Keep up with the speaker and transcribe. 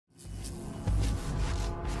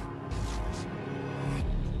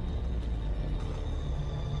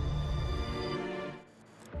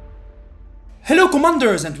Hello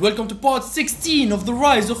commanders and welcome to part 16 of the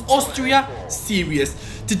Rise of Austria series.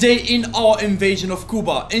 Today in our invasion of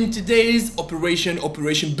Cuba, in today's Operation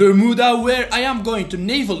Bermuda, where I am going to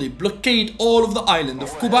navally blockade all of the island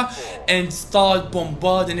of Cuba and start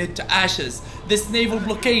bombarding it to ashes. This naval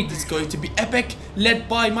blockade is going to be epic, led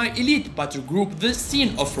by my elite battle group, the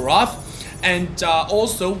Scene of Wrath. And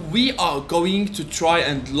also we are going to try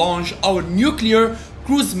and launch our nuclear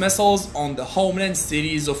cruise missiles on the homeland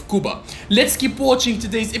cities of Cuba. Let's keep watching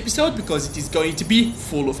today's episode because it is going to be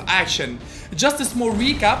full of action. Just a small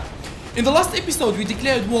recap. In the last episode we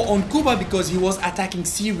declared war on Cuba because he was attacking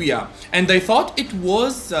Syria, and I thought it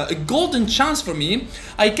was a golden chance for me.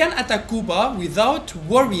 I can attack Cuba without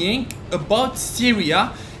worrying about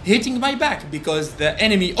Syria hitting my back, because the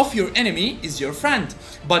enemy of your enemy is your friend.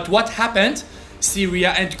 But what happened?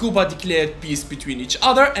 Syria and Cuba declared peace between each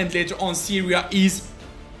other, and later on Syria is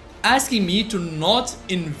asking me to not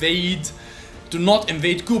invade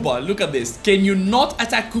Cuba. Look at this. Can you not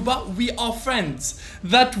attack Cuba? We are friends.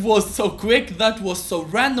 That was so quick. That was so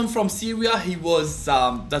random from Syria.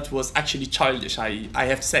 That was actually childish, I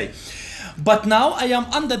have to say. But now I am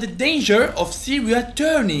under the danger of Syria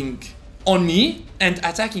turning on me and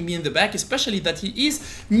attacking me in the back, especially that he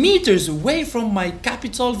is meters away from my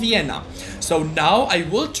capital, Vienna. So now I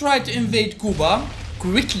will try to invade Cuba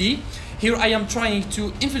quickly. Here I am trying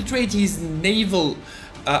to infiltrate his naval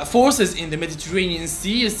forces in the Mediterranean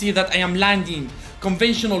Sea. You see that I am landing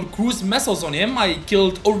conventional cruise missiles on him. I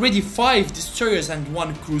killed already 5 destroyers and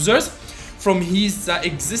 1 cruisers from his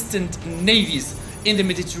existent navies in the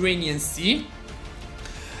Mediterranean Sea.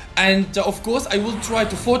 And of course I will try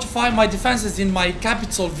to fortify my defenses in my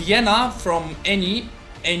capital Vienna from any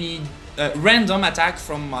random attack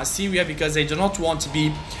from Syria, because I do not want to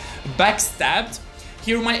be backstabbed.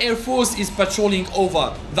 Here my air force is patrolling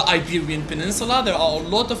over the Iberian Peninsula. There are a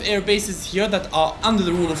lot of air bases here that are under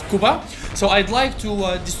the rule of Cuba. So I'd like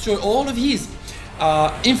to destroy all of his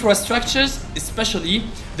infrastructures, especially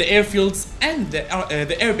the airfields and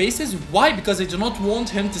the air bases. Why? Because I do not want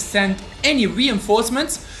him to send any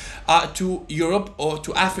reinforcements to Europe or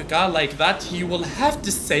to Africa like that. He will have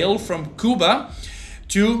to sail from Cuba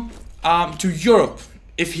to Europe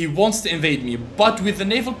if he wants to invade me. But with the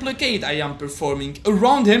naval blockade I am performing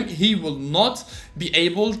around him, he will not be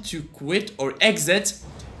able to quit or exit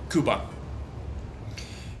Cuba.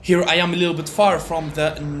 Here I am a little bit far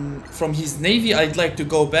from his navy. I'd like to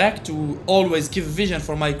go back to always give vision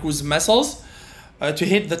for my cruise missiles to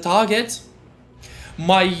hit the target.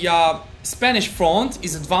 My Spanish front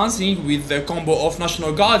is advancing with the combo of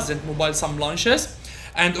National Guards and mobile SAM launches,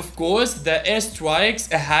 and of course the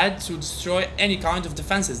airstrikes ahead to destroy any kind of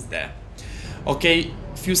defenses there. Okay,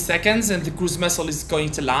 few seconds and the cruise missile is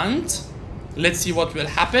going to land. Let's see what will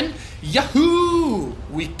happen. Yahoo!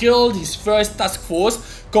 We killed his first task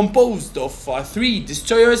force, composed of 3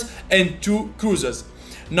 destroyers and 2 cruisers.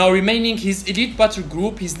 Now remaining his elite battle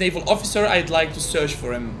group, his naval officer. I'd like to search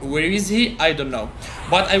for him. Where is he? I don't know.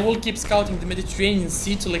 But I will keep scouting the Mediterranean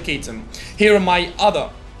Sea to locate him. Here my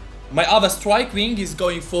other strike wing is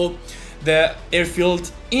going for the airfield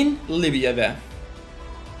in Libya there.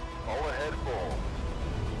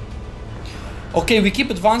 Okay, we keep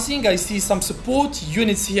advancing. I see some support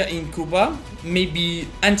units here in Cuba. Maybe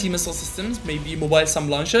anti-missile systems, maybe mobile SAM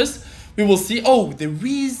launchers. We will see. Oh, there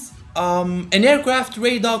is an aircraft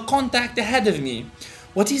radar contact ahead of me.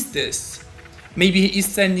 What is this? Maybe he is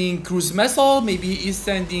sending cruise missile, maybe he is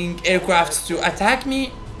sending aircrafts to attack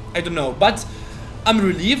me. I don't know, but I'm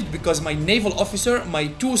relieved because my naval officer, my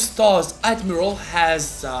 2 stars admiral,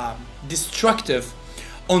 has destructive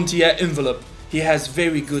anti-air envelope. He has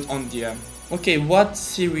very good anti-air. Okay, what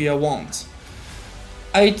Syria wants?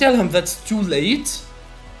 I tell him that's too late.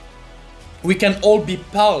 We can all be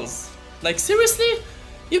pals. Like, seriously?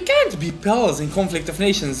 You can't be pals in Conflict of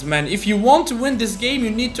Nations, man. If you want to win this game, you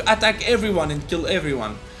need to attack everyone and kill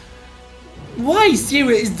everyone. Why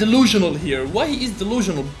Syria is delusional here? Why he is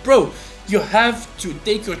delusional? Bro, you have to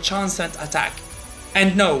take your chance and attack.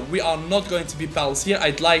 And no, we are not going to be pals here.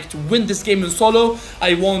 I'd like to win this game in solo.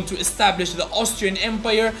 I want to establish the Austrian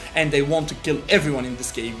Empire, and I want to kill everyone in this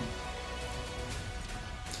game.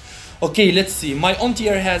 Okay, let's see. My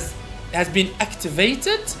anti-air has been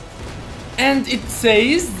activated, and it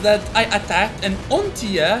says that I attacked an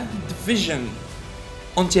anti-air division.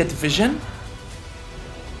 Anti-air division?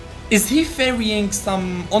 Is he ferrying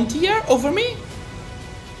some anti-air over me?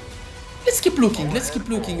 Let's keep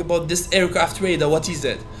looking about this aircraft radar. What is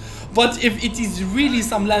it? But if it is really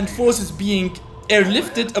some land forces being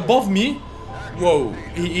airlifted above me, whoa,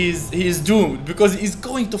 he is doomed, because he is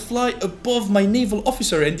going to fly above my naval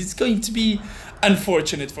officer and it's going to be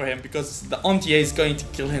Unfortunate for him, because the Antia is going to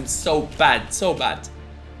kill him so bad, so bad.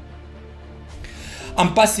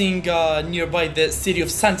 I'm passing nearby the city of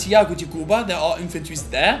Santiago de Cuba. There are infantries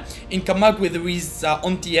there. In Camagüey there is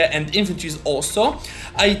Antia and infantries also.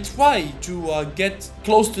 I try to get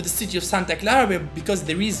close to the city of Santa Clara because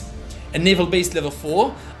there is a naval base level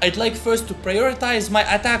 4. I'd like first to prioritize my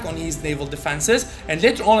attack on his naval defenses, and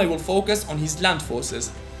later on I will focus on his land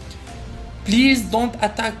forces. Please don't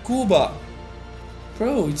attack Cuba.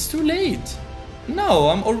 Bro, it's too late. No,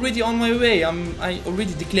 I'm already on my way. I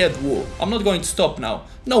already declared war. I'm not going to stop now.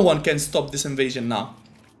 No one can stop this invasion now.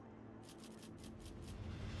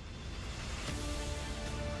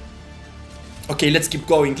 Okay, let's keep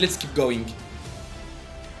going. Let's keep going.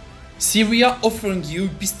 Syria offering you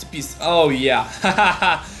peace to peace. Oh yeah.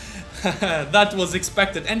 That was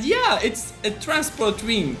expected. And yeah, it's a transport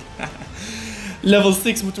wing. Level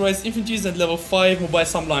 6 motorized infantry and level 5 mobile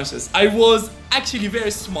SAM launchers. I was actually very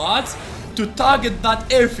smart to target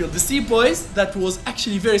that airfield. You see, boys, that was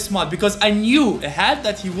actually very smart because I knew ahead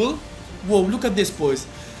that he will... Whoa, look at this, boys.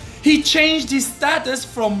 He changed his status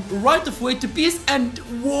from right of way to peace, and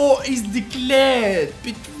war is declared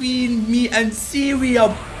between me and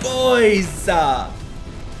Syria, boys.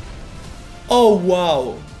 Oh,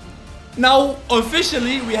 wow. Now,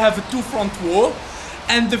 officially, we have a two-front war.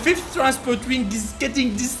 And the 5th transport wing is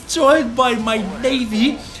getting destroyed by my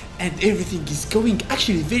navy. And everything is going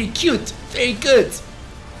actually very cute. Very good.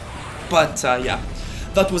 But yeah,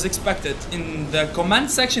 that was expected. In the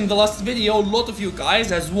comment section in the last video, a lot of you guys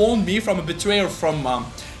has warned me from a betrayal from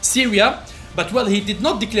Syria. But well, he did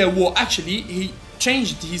not declare war actually. He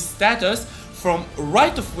changed his status from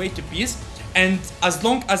right of way to peace. And as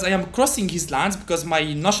long as I am crossing his lands, because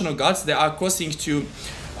my national guards, they are crossing to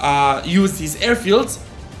use his airfields,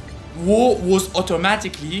 war was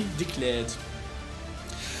automatically declared.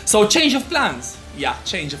 So change of plans. Yeah,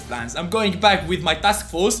 change of plans. I'm going back with my task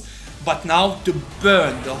force, but now to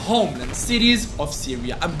burn the homeland cities of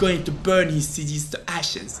Syria. I'm going to burn his cities to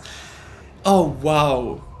ashes. Oh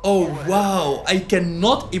wow. Oh wow. I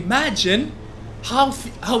cannot imagine how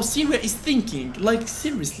Syria is thinking. Like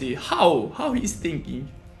seriously, how he is thinking.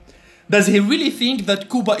 Does he really think that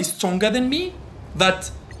Cuba is stronger than me?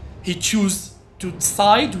 That he choose to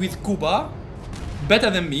side with Cuba better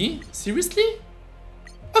than me? Seriously?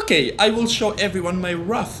 Okay, I will show everyone my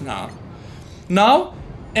wrath now. Now,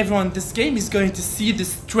 everyone in this game is going to see the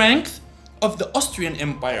strength of the Austrian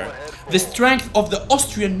Empire, the strength of the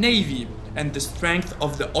Austrian Navy, and the strength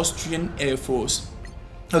of the Austrian Air Force.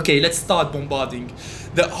 Okay, let's start bombarding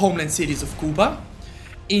the homeland cities of Cuba.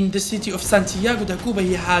 In the city of Santiago de Cuba,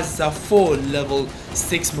 he has 4 level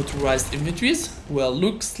 6 motorized infantries. Well,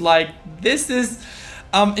 looks like this is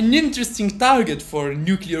an interesting target for a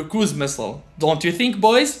nuclear cruise missile. Don't you think,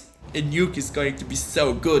 boys? A nuke is going to be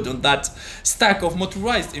so good on that stack of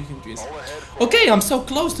motorized infantries. Okay, I'm so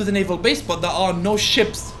close to the naval base, but there are no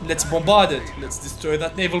ships. Let's bombard it. Let's destroy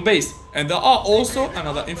that naval base. And there are also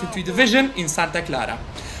another infantry division in Santa Clara.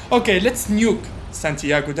 Okay, let's nuke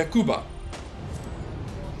Santiago de Cuba.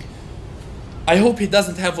 I hope he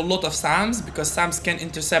doesn't have a lot of SAMs, because SAMs can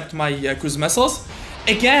intercept my cruise missiles.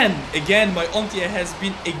 Again, my Antia has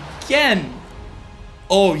been again.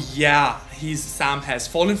 Oh yeah, his SAM has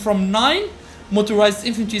fallen from 9 motorized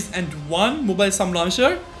infantries and 1 mobile SAM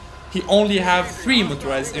launcher. He only have 3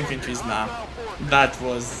 motorized infantries now. That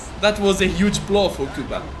was a huge blow for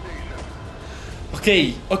Cuba.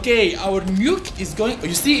 Okay, our nuke is going.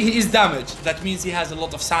 You see, he is damaged. That means he has a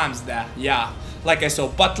lot of SAMs there. Yeah, like I saw.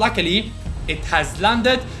 But luckily, it has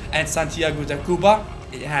landed, and Santiago de Cuba,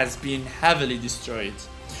 it has been heavily destroyed.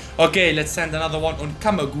 Okay, let's send another one on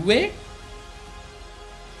Camagüey.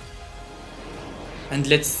 And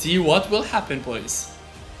let's see what will happen, boys.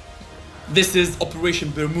 This is Operation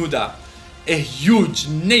Bermuda, a huge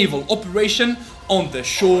naval operation on the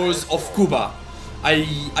shores of Cuba.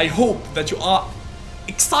 I hope that you are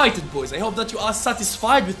excited, boys. I hope that you are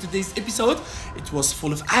satisfied with today's episode. It was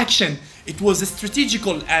full of action. It was a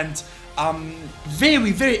strategical and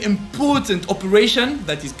very, very important operation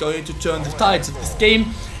that is going to turn the tides of this game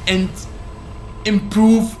and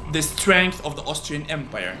improve the strength of the Austrian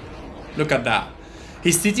Empire. Look at that.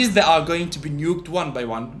 His cities, they are going to be nuked one by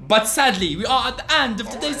one. But sadly, we are at the end of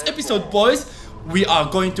today's episode, boys. We are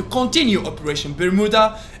going to continue Operation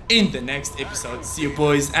Bermuda in the next episode. See you,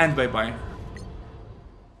 boys, and bye-bye.